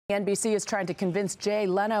NBC is trying to convince Jay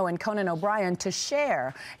Leno and Conan O'Brien to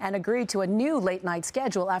share and agree to a new late-night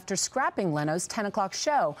schedule after scrapping Leno's 10 o'clock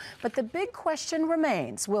show. But the big question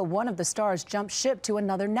remains, will one of the stars jump ship to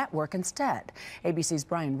another network instead? ABC's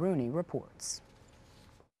Brian Rooney reports.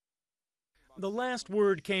 The last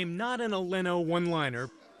word came not in a Leno one-liner.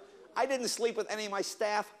 I didn't sleep with any of my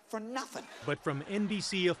staff for nothing. But from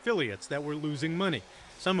NBC affiliates that were losing money,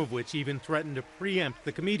 some of which even threatened to preempt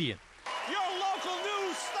the comedian. Your local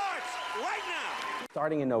news starts right now.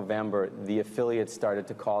 Starting in November, the affiliates started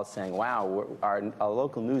to call saying, wow, our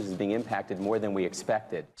local news is being impacted more than we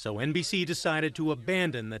expected. So NBC decided to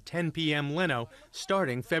abandon the 10 p.m. Leno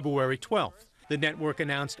starting February 12th. The network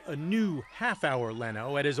announced a new half-hour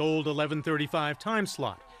Leno at his old 11:35 time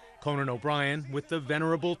slot. Conan O'Brien with the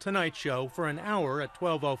venerable Tonight Show for an hour at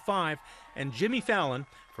 12:05, and Jimmy Fallon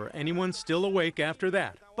for anyone still awake after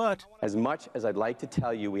that. But as much as I'd like to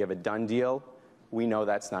tell you we have a done deal, we know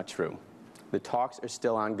that's not true. The talks are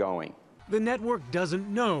still ongoing. The network doesn't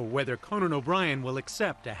know whether Conan O'Brien will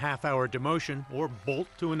accept a half-hour demotion or bolt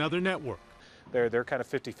to another network. They're kind of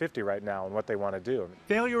 50-50 right now on what they want to do.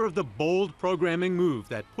 Failure of the bold programming move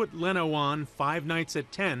that put Leno on 5 nights at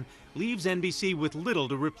 10 leaves NBC with little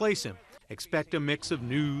to replace him. Expect a mix of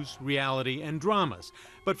news, reality, and dramas.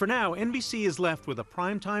 But for now, NBC is left with a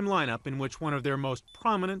primetime lineup in which one of their most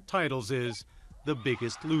prominent titles is The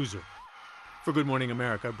Biggest Loser. For Good Morning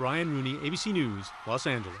America, Brian Rooney, ABC News, Los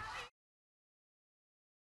Angeles.